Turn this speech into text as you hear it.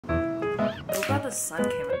glad the sun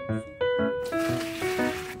came out.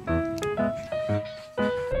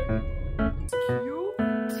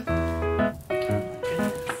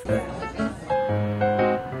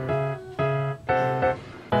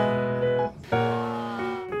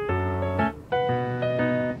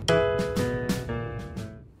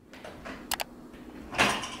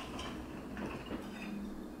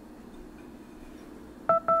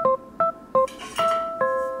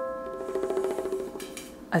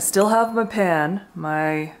 I still have my pan,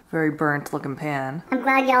 my very burnt looking pan. I'm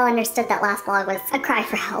glad y'all understood that last vlog was a cry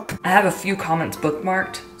for help. I have a few comments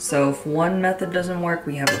bookmarked, so if one method doesn't work,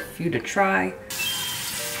 we have a few to try.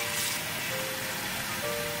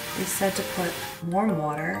 We said to put warm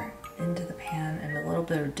water into the pan and a little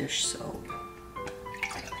bit of dish soap.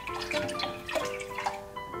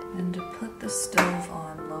 And to put the stove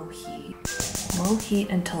on low heat. Low heat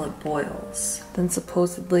until it boils. Then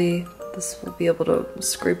supposedly this will be able to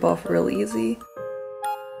scrape off real easy.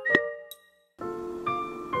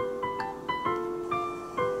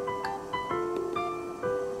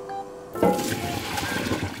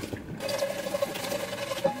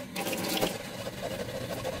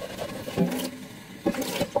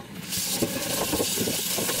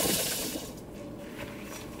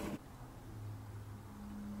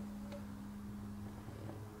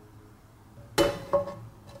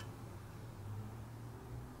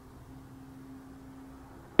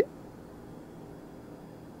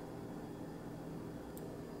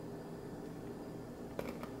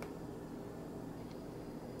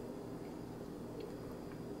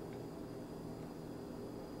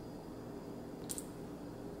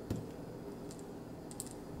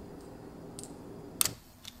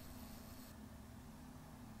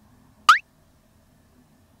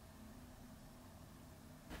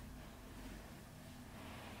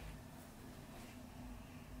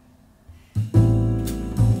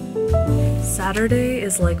 Saturday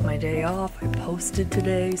is like my day off. I posted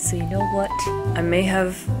today, so you know what? I may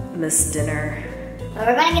have missed dinner. But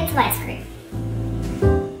we're gonna get some ice cream.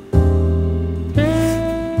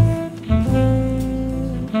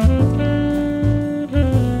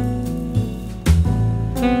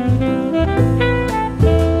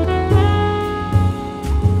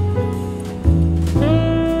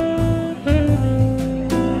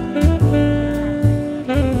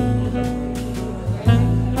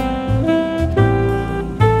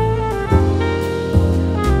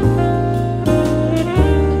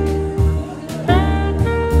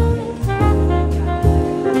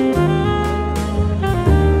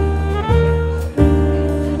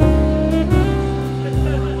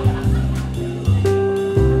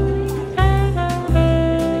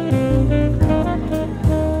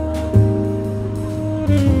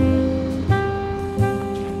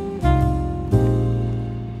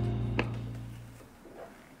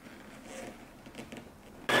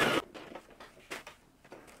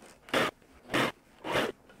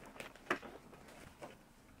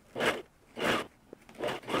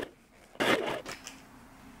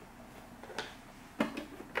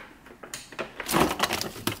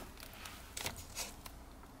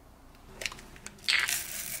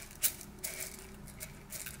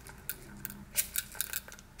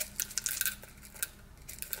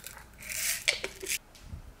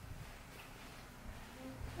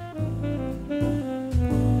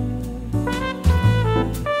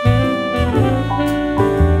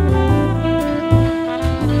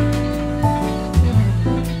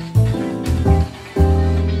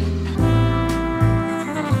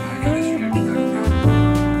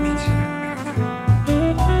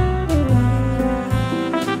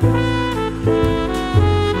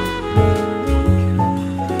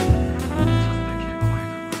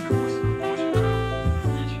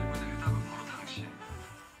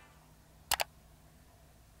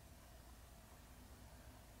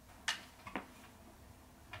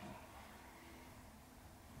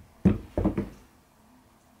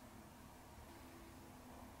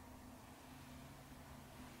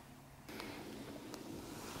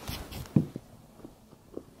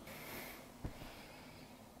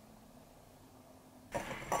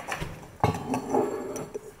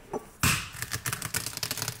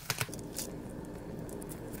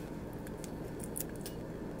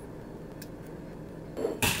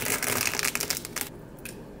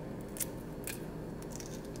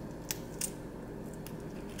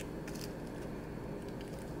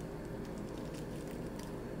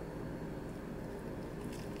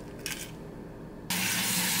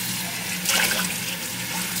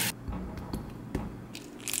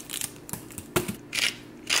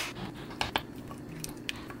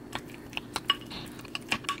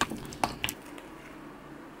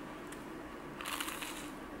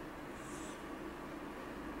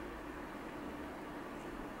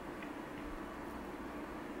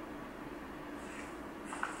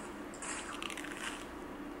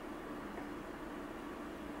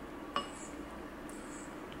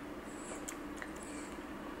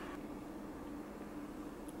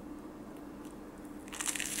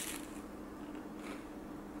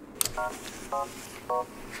 Let's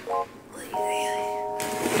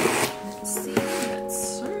see.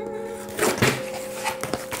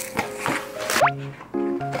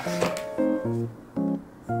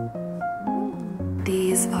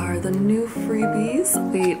 These are the new freebies.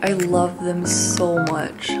 Wait, I love them so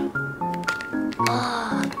much.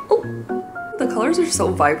 Oh, the colors are so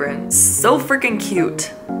vibrant, so freaking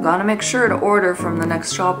cute. Gotta make sure to order from the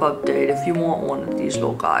next shop update if you want one of these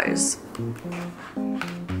little guys.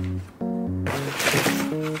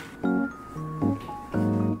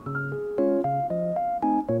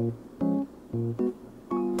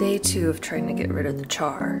 Day 2 of trying to get rid of the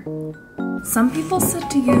char. Some people said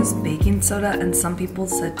to use baking soda and some people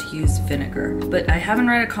said to use vinegar, but I haven't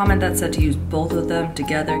read a comment that said to use both of them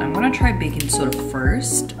together. I'm gonna try baking soda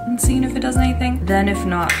first and seeing if it does anything. Then if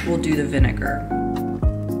not, we'll do the vinegar.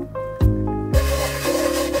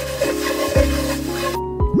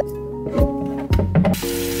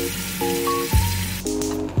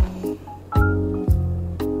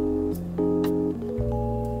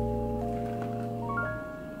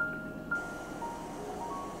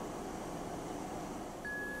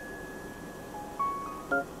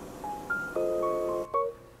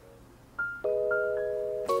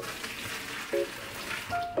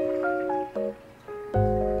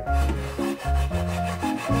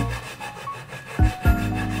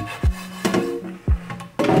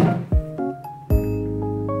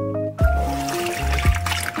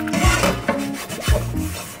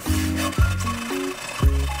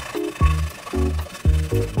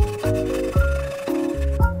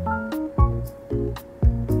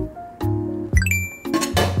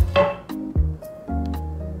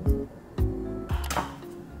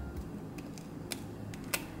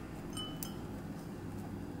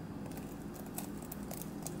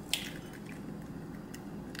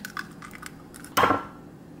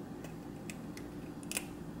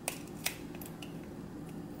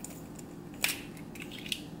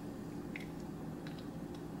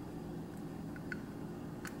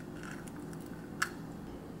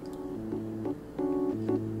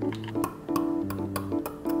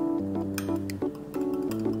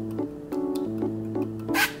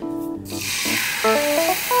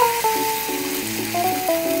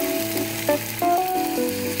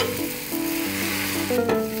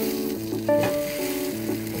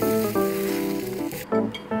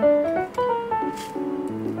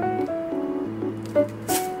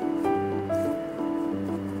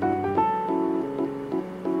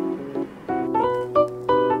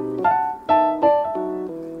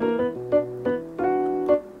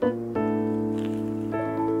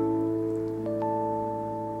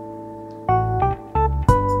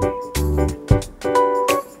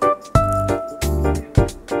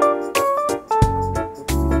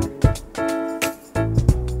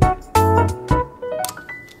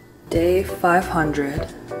 Day 500.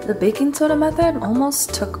 The baking soda method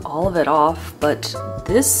almost took all of it off, but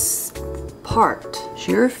this part,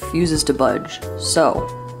 she refuses to budge. So,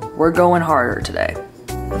 we're going harder today.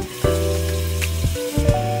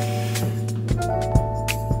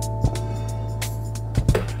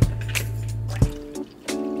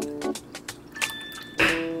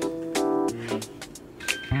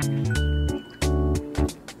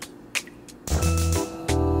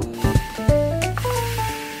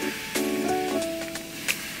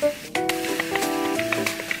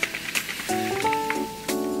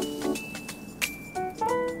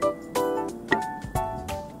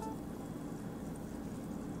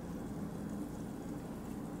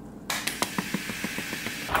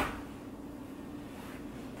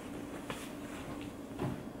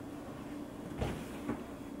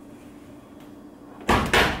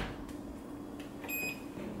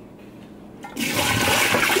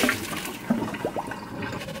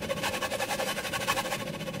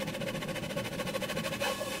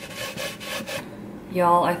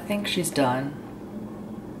 Y'all, I think she's done.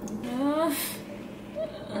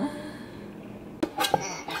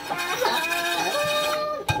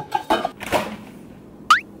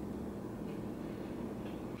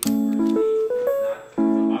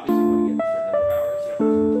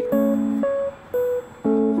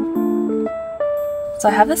 So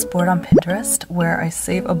I have this board on Pinterest where I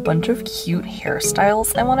save a bunch of cute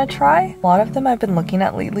hairstyles I want to try. A lot of them I've been looking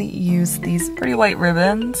at lately use these pretty white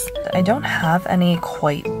ribbons. I don't have any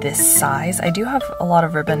quite this size. I do have a lot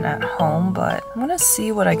of ribbon at home, but I'm gonna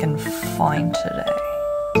see what I can find today.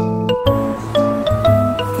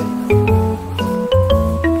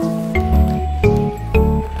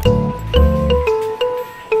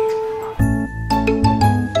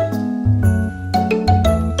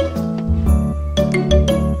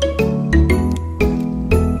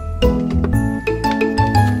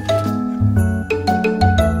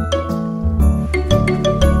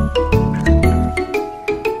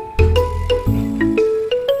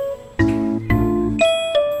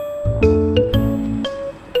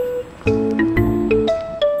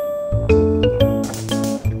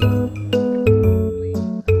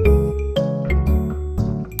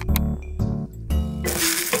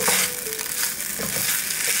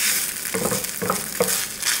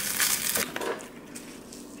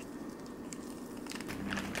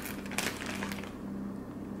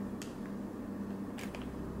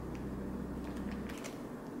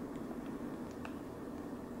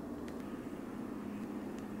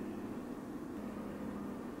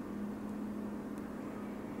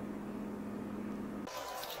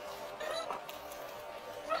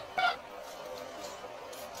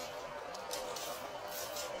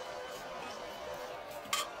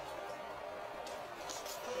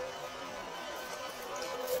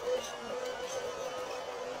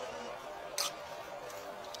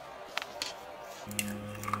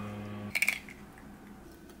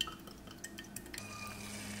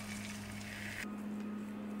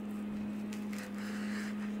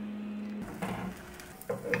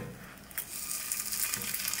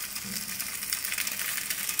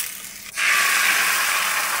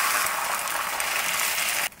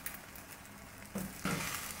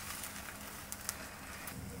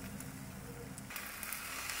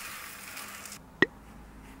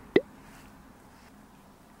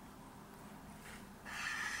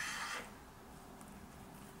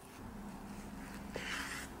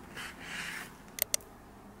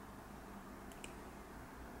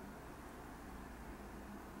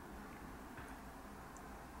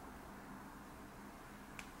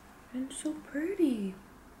 so pretty.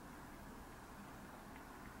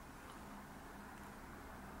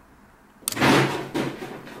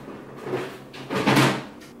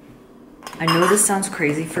 I know this sounds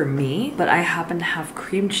crazy for me, but I happen to have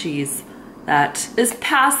cream cheese that is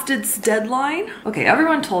past its deadline. Okay,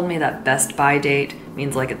 everyone told me that best by date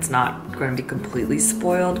means like it's not going to be completely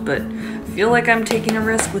spoiled, but I feel like I'm taking a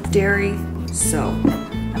risk with dairy. So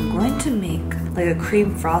I'm going to make like a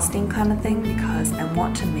cream frosting kind of thing because I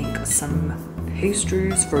want to make some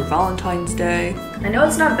pastries for Valentine's Day. I know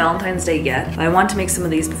it's not Valentine's Day yet, but I want to make some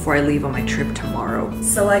of these before I leave on my trip tomorrow,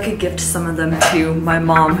 so I could gift some of them to my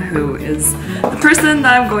mom, who is the person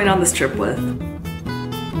that I'm going on this trip with.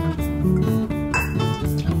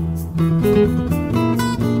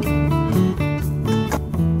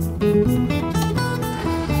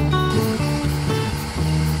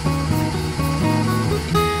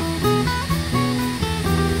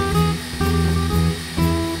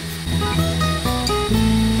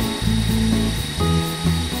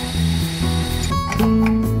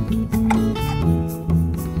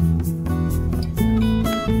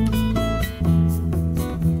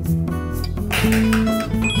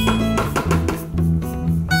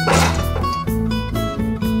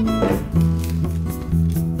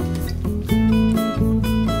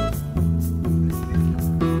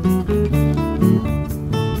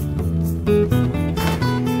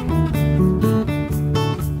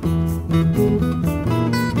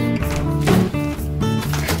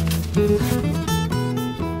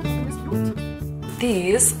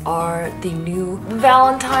 These are the new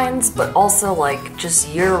Valentine's, but also like just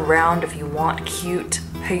year-round if you want cute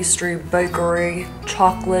pastry, bakery,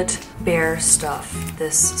 chocolate, bear stuff.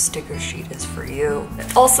 This sticker sheet is for you.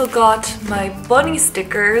 I also got my bunny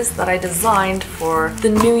stickers that I designed for the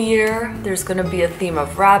new year. There's gonna be a theme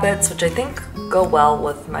of rabbits, which I think go well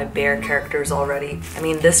with my bear characters already. I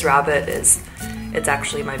mean, this rabbit it's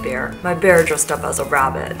actually my bear. My bear dressed up as a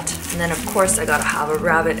rabbit. And then of course I gotta have a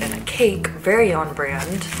rabbit and a cake, very on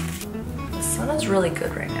brand. The sun is really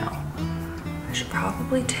good right now. I should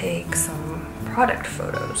probably take some product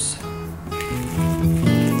photos.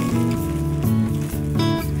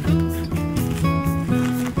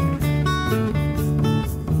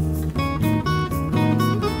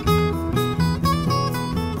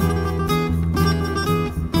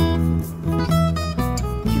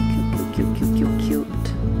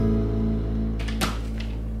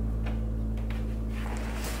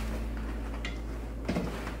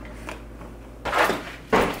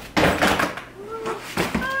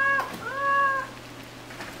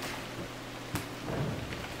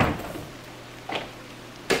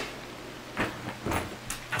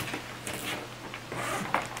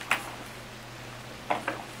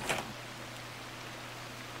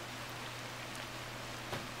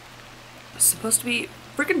 It's supposed to be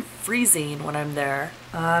freaking freezing when I'm there.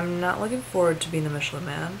 I'm not looking forward to being the Michelin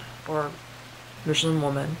Man or Michelin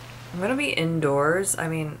woman. I'm gonna be indoors. I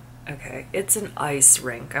mean, okay, it's an ice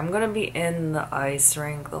rink. I'm gonna be in the ice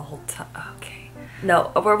rink the whole time. Okay.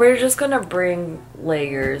 No, we're just gonna bring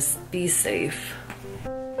layers. Be safe.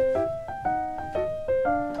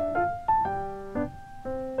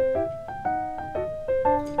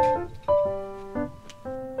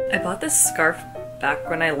 I bought this scarf back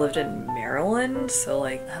when I lived in Maryland, so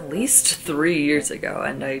like at least 3 years ago,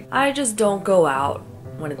 and I just don't go out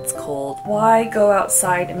when it's cold. Why go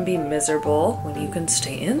outside and be miserable when you can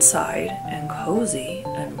stay inside and cozy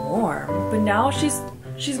and warm? But now she's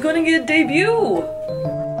gonna get a debut!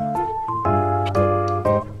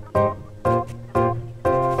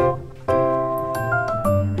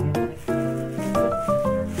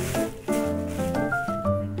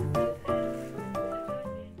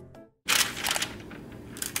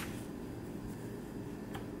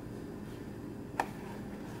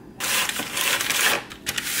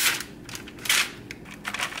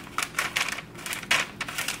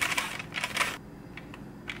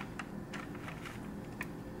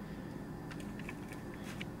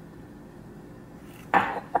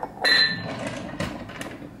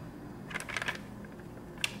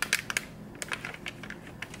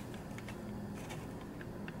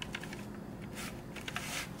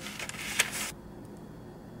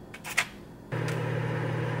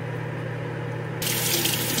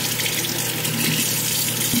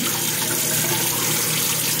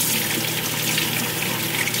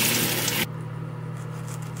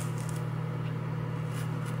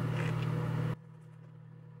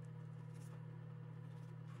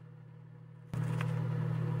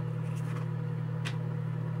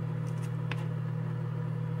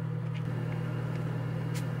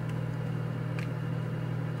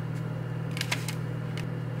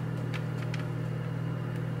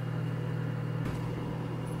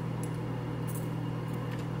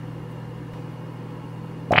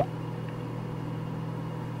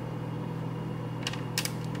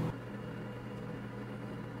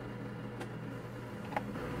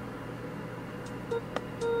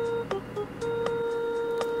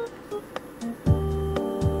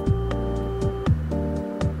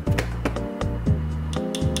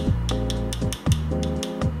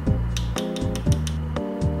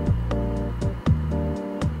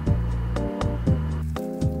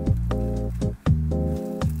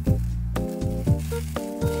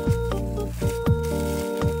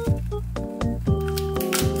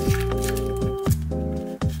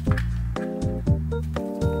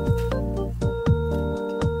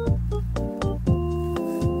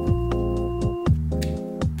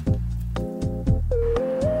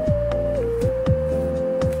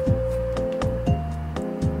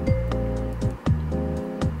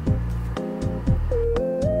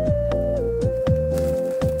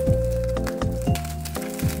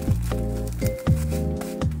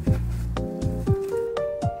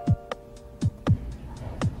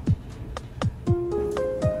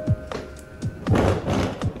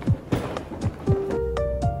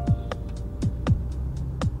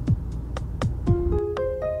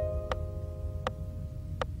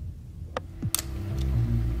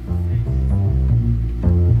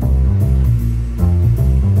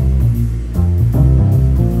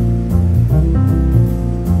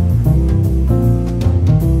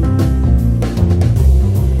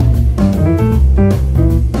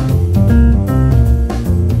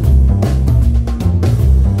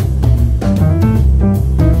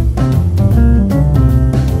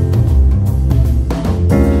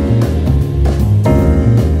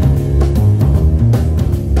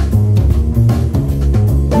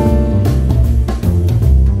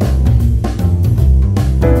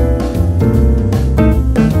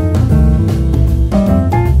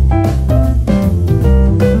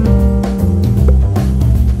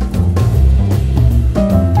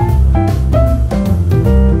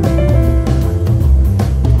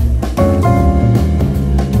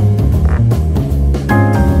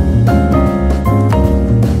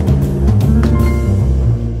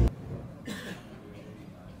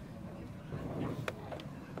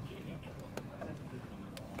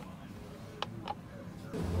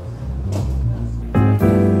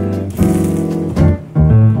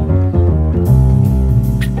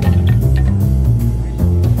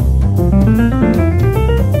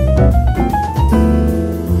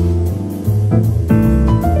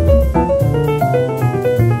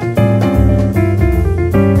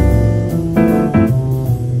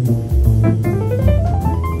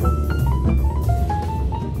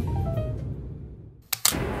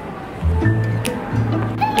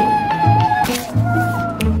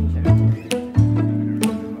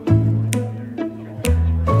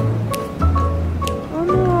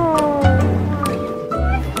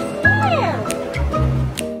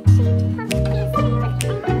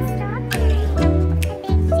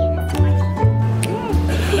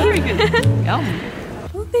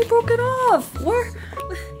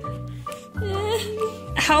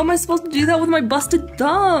 how am I supposed to do that with my busted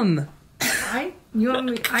thumb? I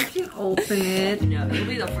can open it. No, you'll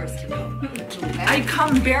be the first to know. I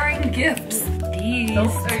come bearing gifts. These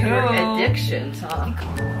Those are your addictions, huh?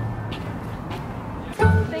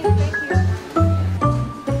 Thank you.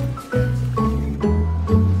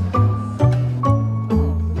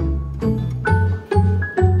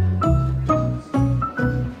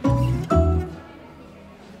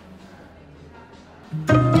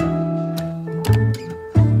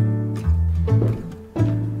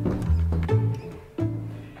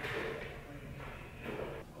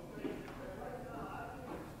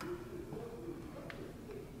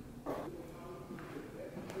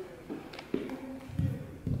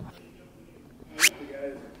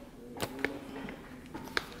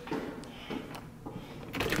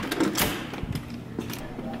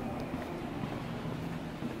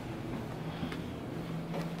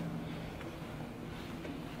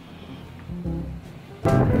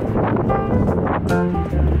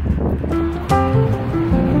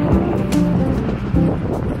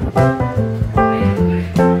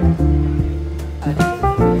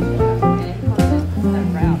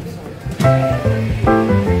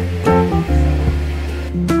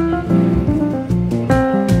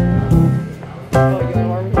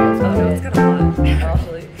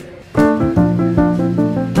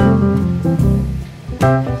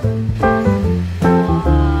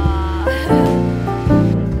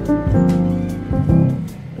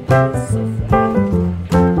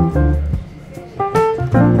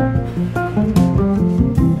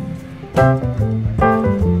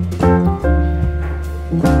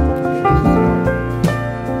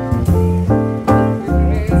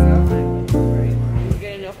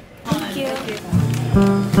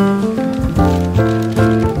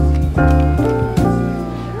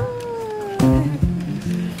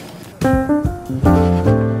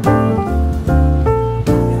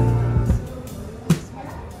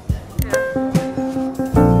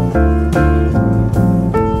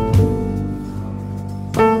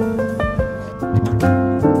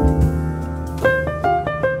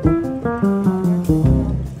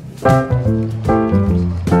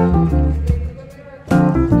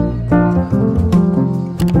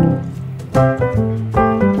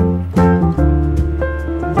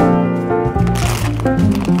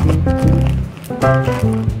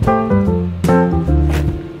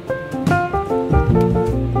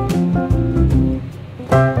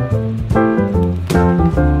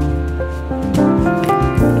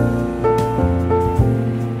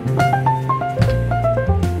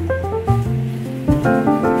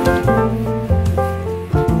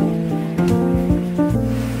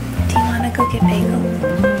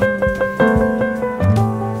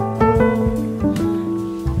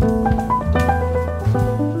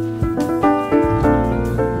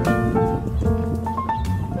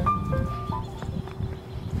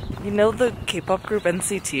 You know the K-pop group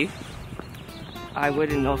NCT? I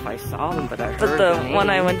wouldn't know if I saw them, but I heard But when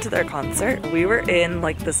I went to their concert, we were in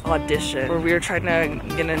like this audition where we were trying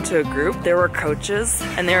to get into a group. There were coaches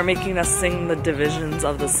and they were making us sing the divisions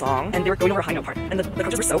of the song, and they were going over a high note part. And the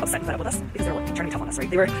coaches were so upset and fed up with us because they were like trying to be tough on us, right?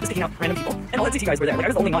 They were just picking out random people, and all NCT guys were there. Like I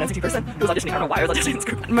was the only non-NCT person who was auditioning. I don't know why I was auditioning in this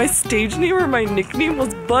group. My stage name or my nickname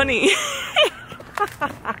was Bunny.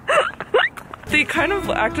 They kind of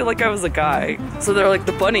acted like I was a guy. So they're like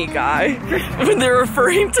the bunny guy when they're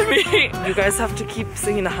referring to me. You guys have to keep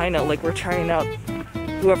singing a high note like we're trying out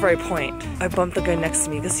whoever I point. I bumped the guy next to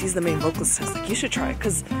me because he's the main vocalist. I was like, you should try it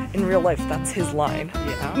because in real life that's his line.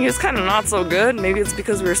 Yeah. He was kind of not so good. Maybe it's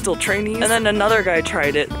because we were still trainees. And then another guy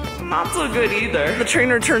tried it. Not so good either. The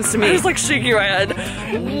trainer turns to me. I was like shaking my head.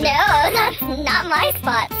 No, that's not my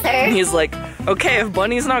spot, sir. And he's like, okay, if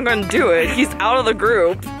Bunny's not gonna do it, he's out of the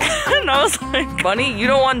group. And I was like, Bunny, you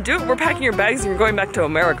don't want to do it? We're packing your bags and you're going back to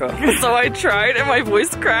America. So I tried and my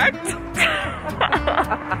voice cracked.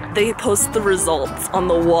 They post the results on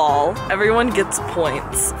the wall. Everyone gets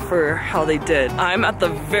points for how they did. I'm at the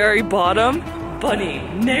very bottom. Bunny,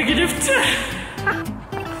 -10.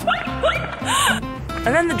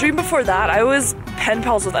 And then the dream before that, I was pen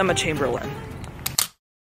pals with Emma Chamberlain.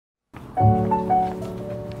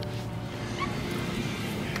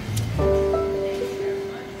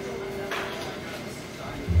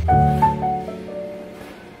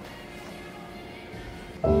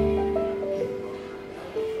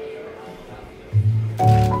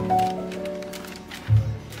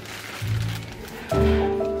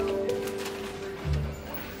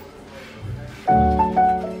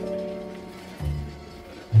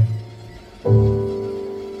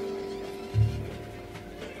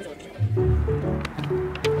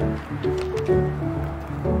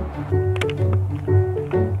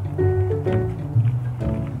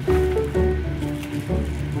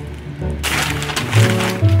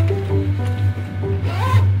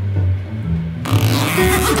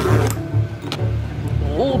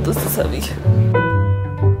 heavy.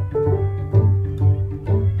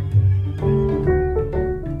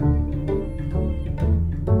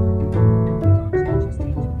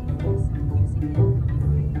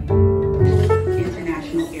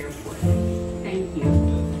 International Airport. Thank you.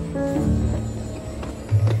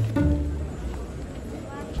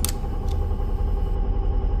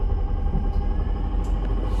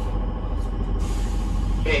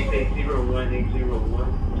 KK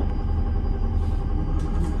 01801.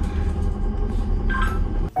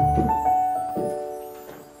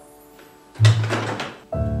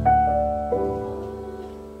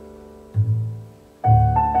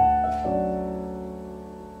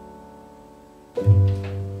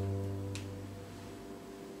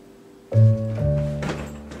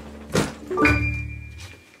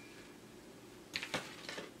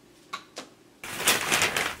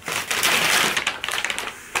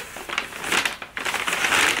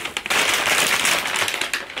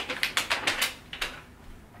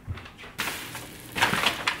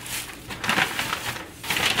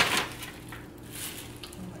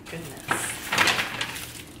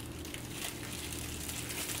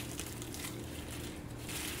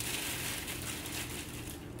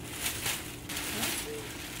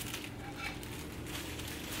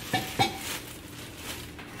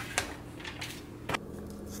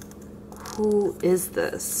 Who is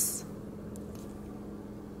this?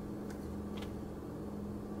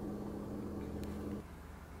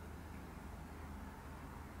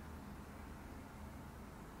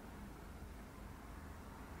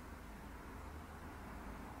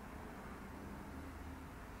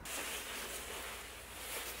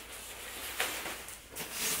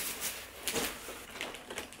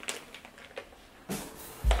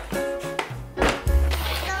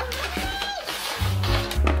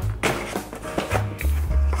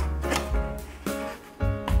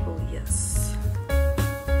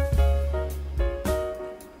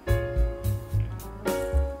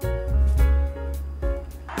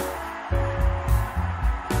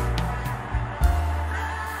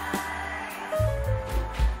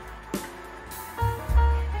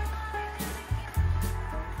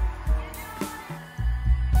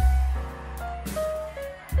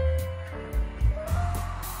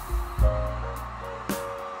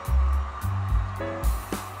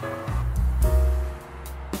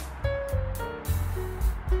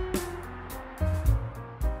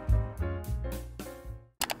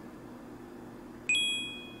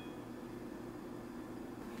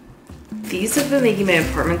 These have been making my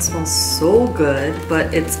apartment smell so good,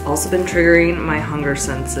 but it's also been triggering my hunger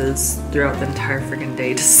senses throughout the entire freaking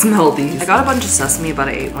day to smell these. I got a bunch of sesame, but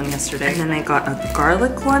I ate one yesterday. And then I got a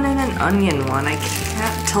garlic one and an onion one. I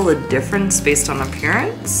can't tell the difference based on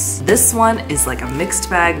appearance. This one is like a mixed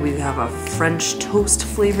bag. We have a French toast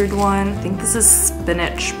flavored one. I think this is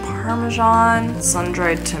spinach parmesan,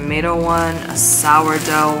 sun-dried tomato one, a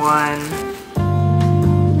sourdough one.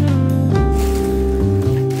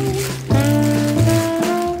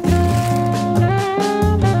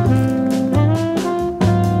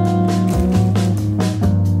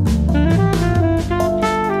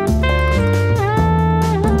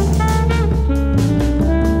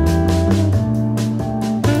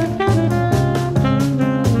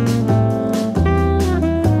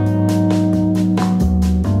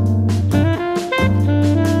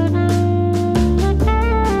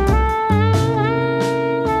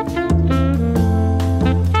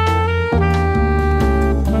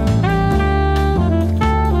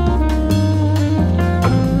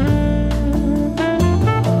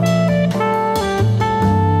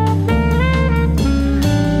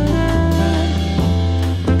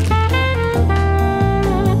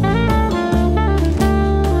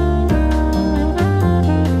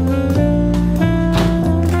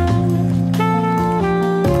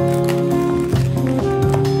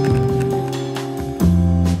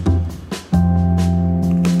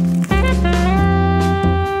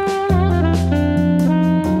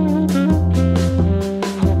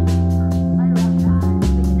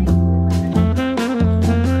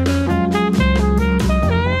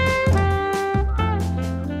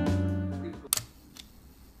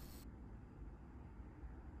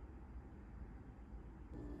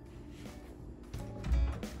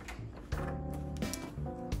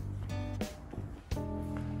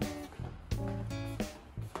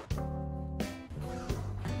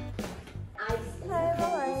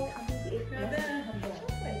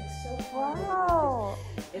 Wow.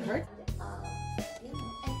 It hurts.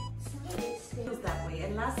 That way.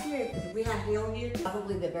 And last year we had hail here.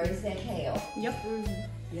 Probably the very same hail. Yep.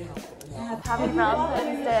 Yeah. Happy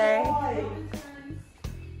Valentine's Day.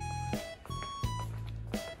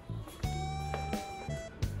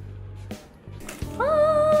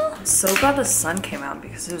 I'm so glad the sun came out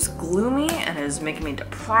because it was gloomy and it was making me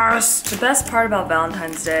depressed. The best part about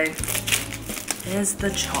Valentine's Day is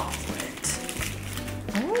the chocolate.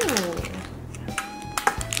 Oh.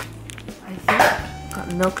 I think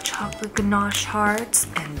got milk chocolate ganache hearts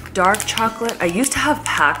and dark chocolate. I used to have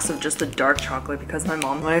packs of just the dark chocolate because my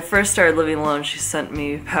mom, when I first started living alone, she sent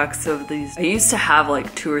me packs of these. I used to have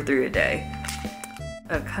like 2 or 3 a day.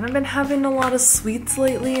 I've kind of been having a lot of sweets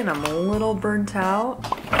lately and I'm a little burnt out.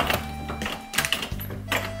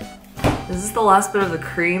 This is the last bit of the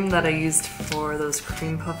cream that I used for those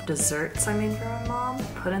cream puff desserts I made for my mom.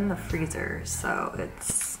 Put in the freezer, so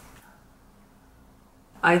it's...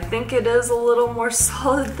 I think it is a little more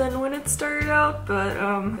solid than when it started out, but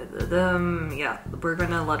yeah, we're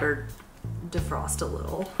gonna let her defrost a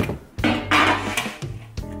little.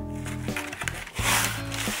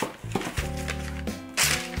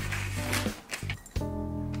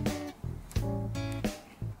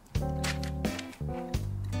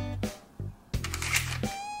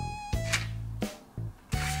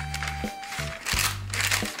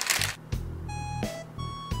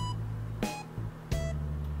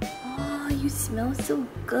 You smell so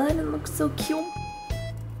good and look so cute.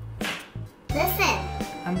 Listen.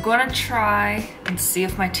 I'm gonna try and see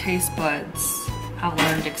if my taste buds have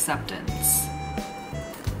learned acceptance.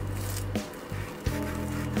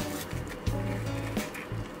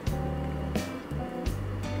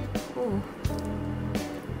 Ooh.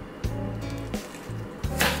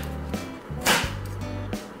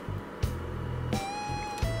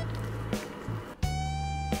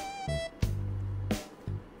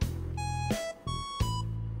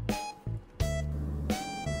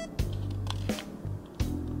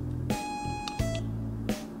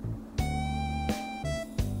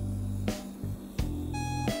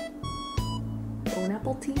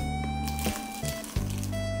 Apple tea.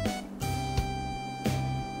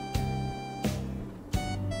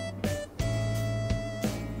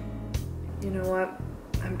 You know what?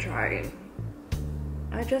 I'm trying.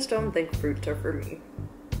 I just don't think fruits are for me.